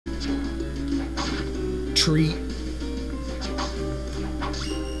treat.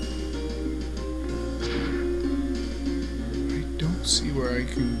 I don't see where I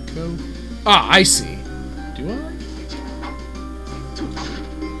can go. Ah, I see. Do I?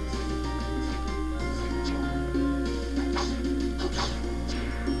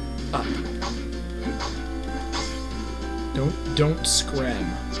 Up. Don't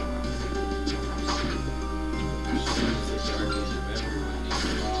scram.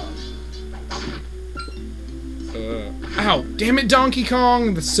 Ow! Damn it, Donkey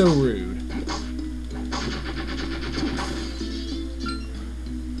Kong! That's so rude.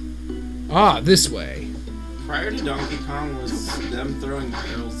 Ah, this way. Prior to Donkey Kong, was them throwing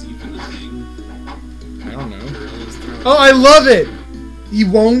barrels even a thing? I don't know. Throwing... Oh, I love it! He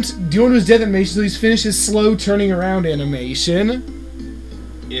won't do his death animation until he's finished his slow turning around animation.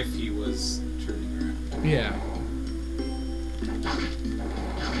 If he was turning around. Yeah.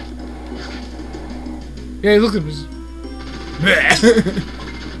 Yeah, look at this.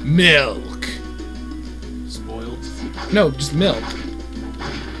 Milk. Spoiled? No, just milk.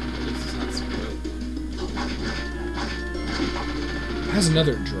 This is not spoiled. It has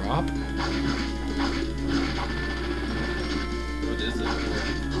another drop. What is it?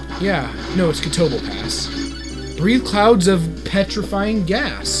 Yeah, no, it's Kotobo Pass. Breathe clouds of petrifying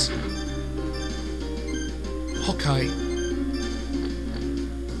gas. Hawkeye.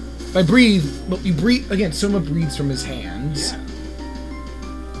 By breathe, well, you breathe again. Soma breathes from his hands. Yeah.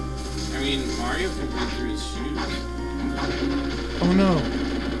 I mean, Mario can breathe through his shoes. Oh no!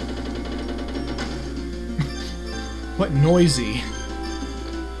 What noisy?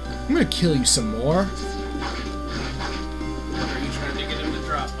 I'm gonna kill you some more. What are you trying to get him to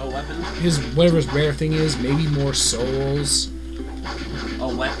drop? A weapon? His whatever his rare thing is, maybe more souls. A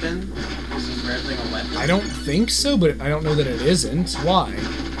weapon? Is his rare thing a weapon? I don't think so, but I don't know that it isn't. Why?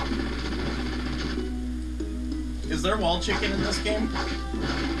 Is there wall chicken in this game?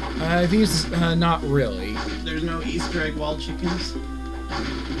 I think it's not really. There's no Easter egg wall chickens?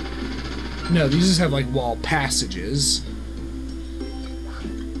 No, these just have like wall passages.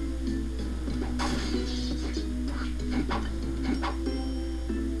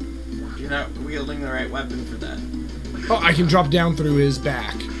 You're not wielding the right weapon for that. Oh, I can drop down through his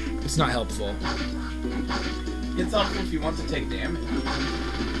back. It's not helpful. It's helpful if you want to take damage.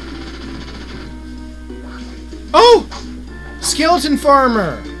 Oh! Skeleton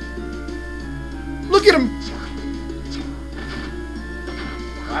farmer! Look at him!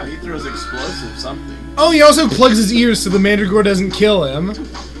 Wow, he throws explosive something. Oh, he also plugs his ears so the Mandragora doesn't kill him.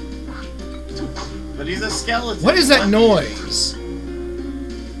 But he's a skeleton. What is that noise?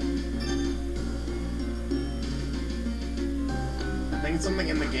 I think it's something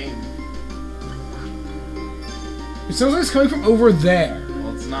in the game. It sounds like it's coming from over there.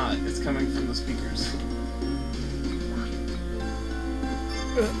 Well, it's not. It's coming from the speakers.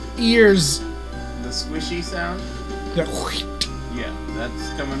 Ears. The squishy sound? That Yeah, that's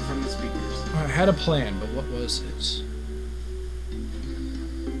coming from the speakers. I had a plan, but what was it?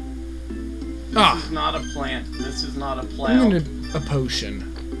 This is not a plant. This is not a plow. I'm gonna a potion.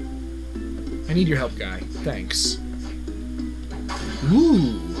 I need your help, guy. Thanks.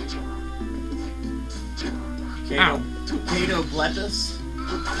 Ooh. Ow. Kato Bletus?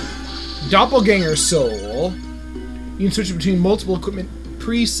 Doppelganger soul. You can switch between multiple equipment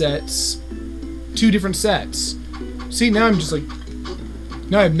presets. 2 different sets. See, now I'm just like...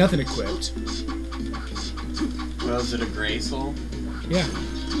 Now I have nothing equipped. Well, is it a gray soul? Yeah.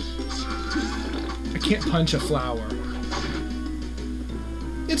 I can't punch a flower.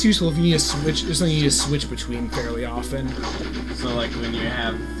 It's useful if you need a switch. There's something you need to switch between fairly often. So, like when you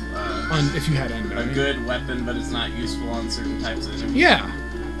have If you had a Undying. good weapon, but it's not useful on certain types of enemies. Yeah.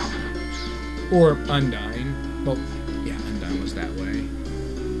 Or Undying. Well, yeah, Undying was that way.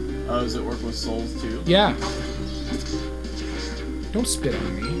 Oh, does it work with souls too? Yeah. Don't spit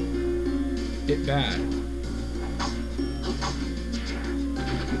on me. It bad.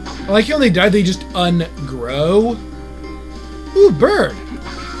 I like how when they die, they just ungrow. Ooh, bird.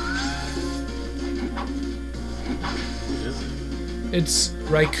 What is it? It's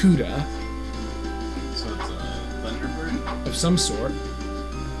Raikuda So it's a thunderbird? of some sort.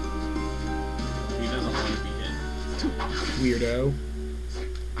 He doesn't want to be hit. Weirdo.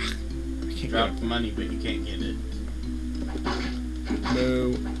 I can't Drop get the money, but you can't get it.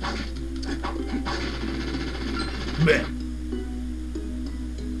 Moo. Bleh.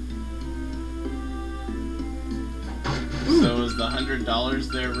 So is the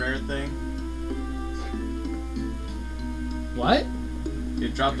 $100 their rare thing? What?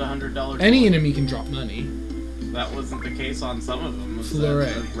 It dropped $100. Any enemy can drop money. That wasn't the case on some of them. Was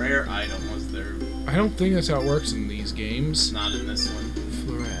Fleuret. that a rare item was there? I don't think that's how it works in these games. Not in this one.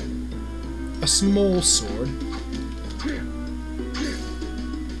 Fleuret. A small sword.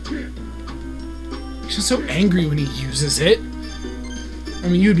 He's just so angry when he uses it. I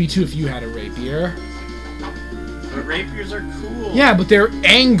mean, you'd be too if you had a rapier. But rapiers are cool. Yeah, but they're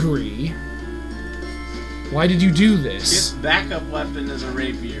angry. Why did you do this? His backup weapon is a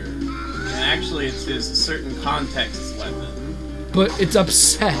rapier. And actually, it's his certain context weapon. But it's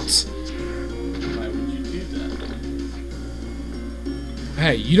upset. Why would you do that?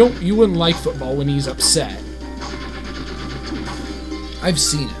 Hey, you wouldn't like football when he's upset. I've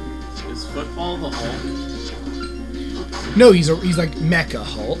seen him. Is football the Hulk? No, he's like Mecha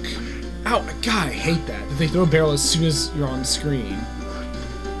Hulk. Ow, God, I hate that they throw a barrel as soon as you're on screen.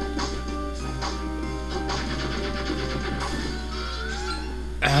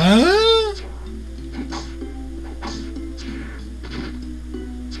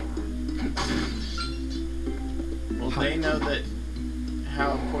 Well, they know that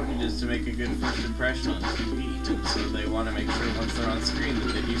how important it is to make a good first impression on TV, and so they want to make sure once they're on screen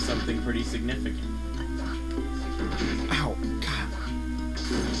that they do something pretty significant. Ow, God.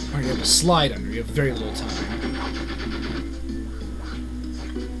 Alright, you have to slide under. You have very little time.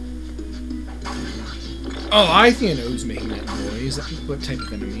 Oh, I think I know who's making that noise. What type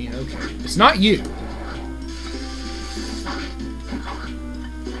of enemy? Okay. It's not you.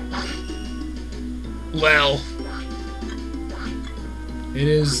 Well. It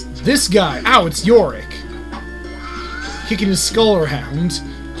is this guy. Ow, it's Yorick. Kicking his skull around.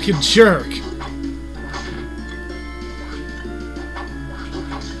 Like a jerk.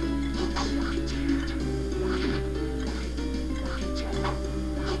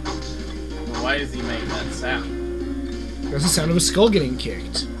 Why does he make that sound? That's the sound of a skull getting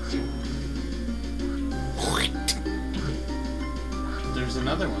kicked. There's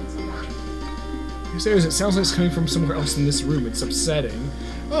another one somewhere. Yes, there is. It sounds like it's coming from somewhere else in this room. It's upsetting.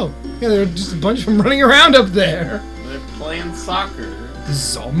 Oh, yeah, there are just a bunch of them running around up there. They're playing soccer. The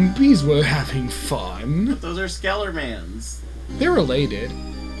zombies were having fun. But those are Skellermans. They're related.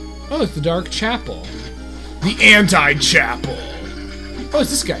 Oh, it's the Dark Chapel. The Anti-Chapel. Oh,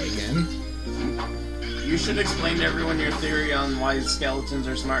 it's this guy again. You should explain to everyone your theory on why skeletons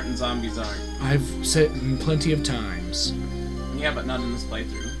are smart and zombies aren't. I've said it plenty of times. Yeah, but not in this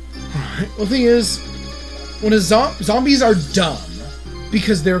playthrough. Well, the thing is, when zombies are dumb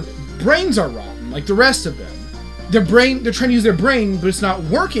because their brains are rotten, like the rest of them. They're trying to use their brain, but it's not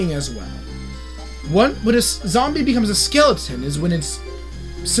working as well. When a zombie becomes a skeleton is when it's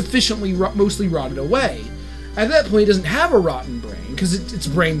sufficiently mostly rotted away. At that point, it doesn't have a rotten brain because its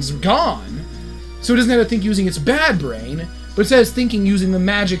brain's gone. So it doesn't have to think using its bad brain, but instead it's thinking using the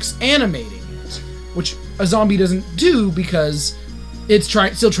magics animating it, which a zombie doesn't do because it's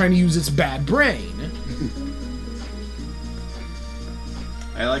still trying to use its bad brain.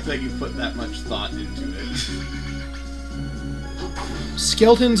 I like that you put that much thought into it.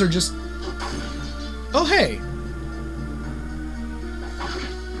 Skeletons are just... Oh, hey!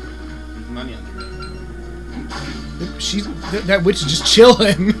 There's money under it. That witch is just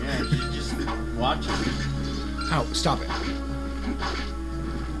chilling. Yeah, she's just watching. Ow, stop it.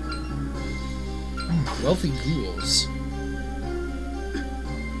 Wealthy ghouls.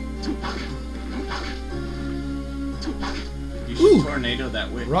 You should tornado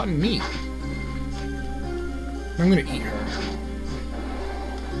that witch. Rotten meat. I'm gonna eat her.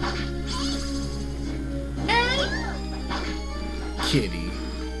 Kitty.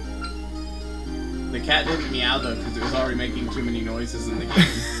 The cat didn't meow though because it was already making too many noises in the game.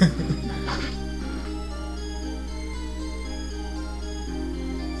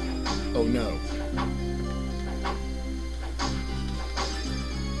 Oh no.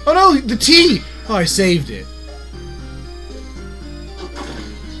 Oh no, the tea! Oh, I saved it.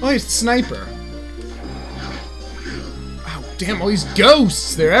 Oh, it's the sniper. Oh, damn, all these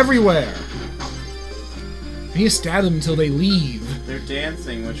ghosts! They're everywhere! I need to stab them until they leave. They're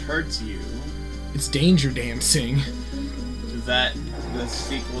dancing, which hurts you. It's danger dancing. Is that the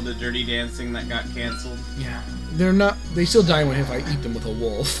sequel to Dirty Dancing that got canceled? Yeah. They're not... They still die if I eat them with a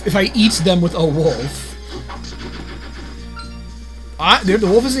wolf. If I eat them with a wolf. The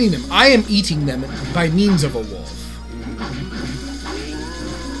wolf isn't eating them. I am eating them by means of a wolf.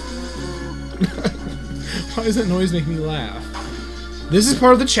 Why does that noise make me laugh? This is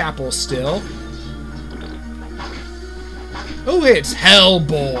part of the chapel still. Oh, it's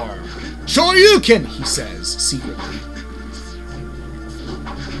Hellbore. Shoryuken, he says, secretly.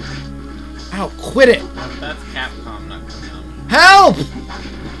 Ow, quit it! No, that's Capcom, not Konami. Help!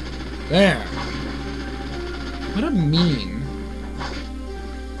 There. What a meme.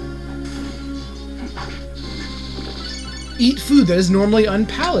 Eat food that is normally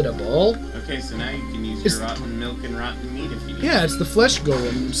unpalatable. Okay, so now you can use your rotten milk and rotten meat if you need. Yeah, it's the flesh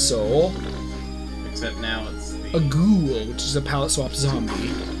golem soul. Except now it's the... A ghoul, which is a palette swap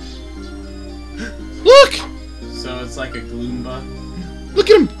zombie. Look! So it's like a Gloomba? Look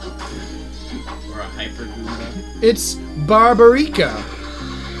at him! Or a Hyper Gloomba? It's Barbarica.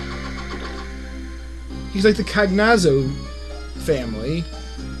 He's like the Cagnazzo family.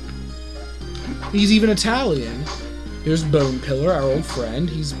 He's even Italian. Here's Bone Pillar, our old friend.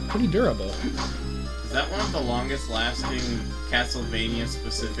 He's pretty durable. Is that one of the longest lasting Castlevania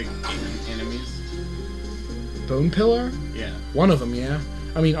specific enemies? Bone Pillar? Yeah. One of them, yeah.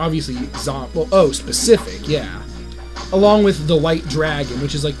 I mean, obviously, well, oh, specific, yeah. Along with the White Dragon,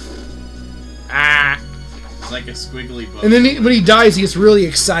 which is like... Ah! It's like a squiggly book. And then when he dies, he gets really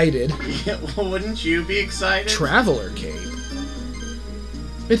excited. Yeah, well, wouldn't you be excited? Traveler Cape.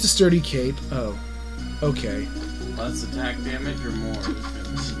 It's a sturdy cape. Oh. Okay. Less attack damage or more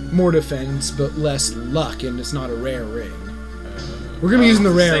defense? More defense, but less luck, and it's not a rare ring. We're gonna be using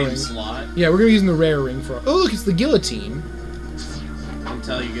the rare ring. Slot. Yeah, we're gonna be using the rare ring for... Oh, look, it's the guillotine.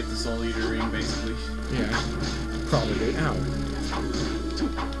 Until you get the Soul Eater ring, basically. Yeah. Probably. Ow.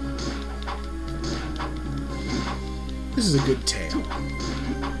 This is a good tale.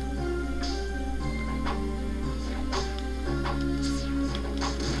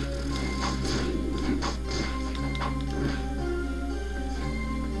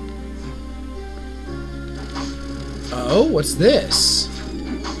 Oh, what's this?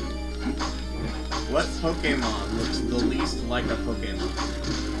 What Pokemon looks the least like a Pokemon?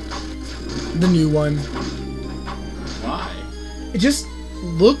 The new one. Why? It just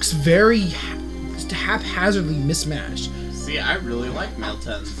looks very haphazardly mismatched. See, I really like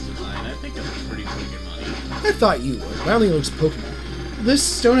Meltan's design. I think it looks pretty Pokemon-y. I thought you would, but I don't think it looks Pokemon. This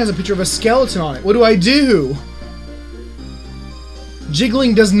stone has a picture of a skeleton on it. What do I do?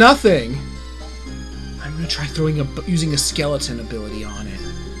 Jiggling does nothing. I'm gonna try using a skeleton ability on it.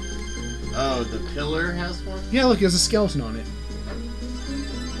 Oh, the pillar has one? Yeah, look, it has a skeleton on it.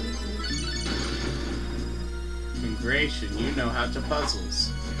 Congration, you know how to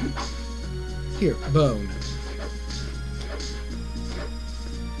puzzles. Here, bone.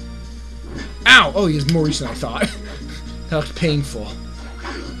 Ow! Oh, he has more reach than I thought. That looked painful.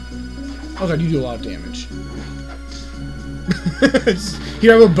 Oh god, you do a lot of damage.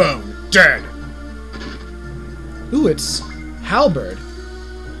 Here I have a bone. Dead! Ooh, it's halberd.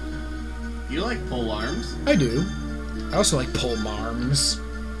 You like pole arms? I do. I also like pole arms.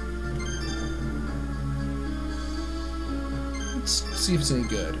 Let's see if it's any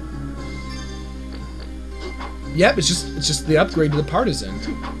good. Yep, it's just the upgrade to the partisan.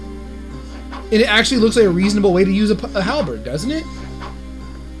 And it actually looks like a reasonable way to use a halberd, doesn't it?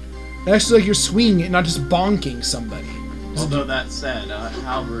 It's actually like you're swinging it, not just bonking somebody. Although that said,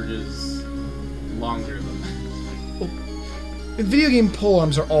 halberd is longer than that. Well, video game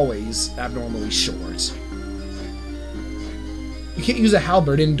polearms are always abnormally short. You can't use a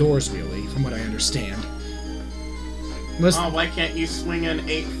halberd indoors, really, from what I understand. Unless... Oh, why can't you swing an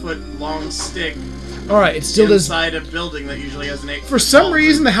 8-foot long stick? Alright, it still does... inside a building that usually has an 8-foot For some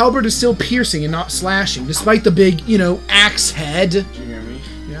reason, the halberd is still piercing and not slashing, despite the big, you know, axe head. Did you hear me?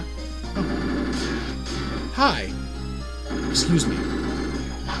 Yeah. Oh. Hi. Excuse me.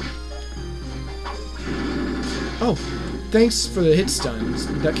 Oh, thanks for the hit stuns.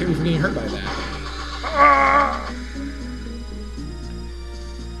 That kept me from getting hurt by that. Ah!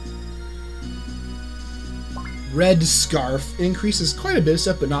 Red scarf. It increases quite a bit of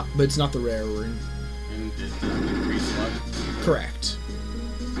stuff, but it's not the rare ring. And it doesn't increase luck? Correct.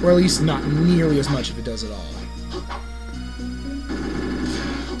 Or at least not nearly as much if it does at all.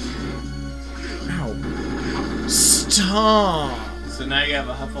 Ow. Stop! So now you have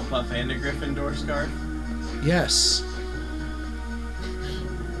a Hufflepuff and a Gryffindor scarf? Yes.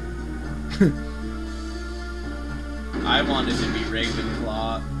 I wanted to be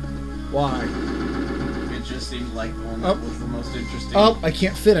Ravenclaw. Why? It just seemed like the one that was the most interesting. Oh, I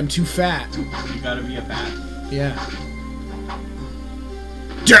can't fit. I'm too fat. You gotta be a bat. Yeah.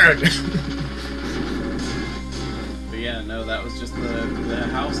 Dead! But yeah, no, that was just the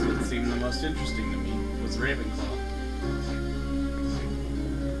house that seemed the most interesting to me, was Ravenclaw.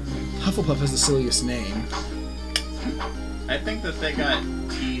 Hufflepuff has the silliest name. I think that they got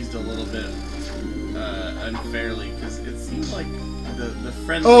teased a little bit unfairly, because it seemed like the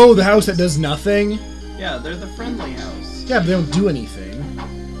friendly... Oh, the house that does nothing? Yeah, they're the friendly house. Yeah, but they don't do anything.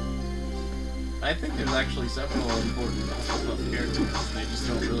 I think there's actually several important Hufflepuff characters. They just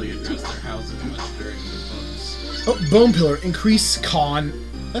don't really address their houses much during the books. Oh, bone pillar. Increase con.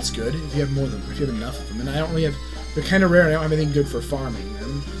 That's good if you have more than if you have enough of them. And I don't really have. They're kind of rare. And I don't have anything good for farming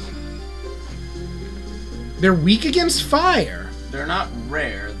them. They're weak against fire. They're not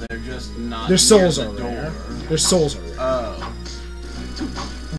rare. They're just not. Their souls are the rare. door. Their souls are rare. Oh.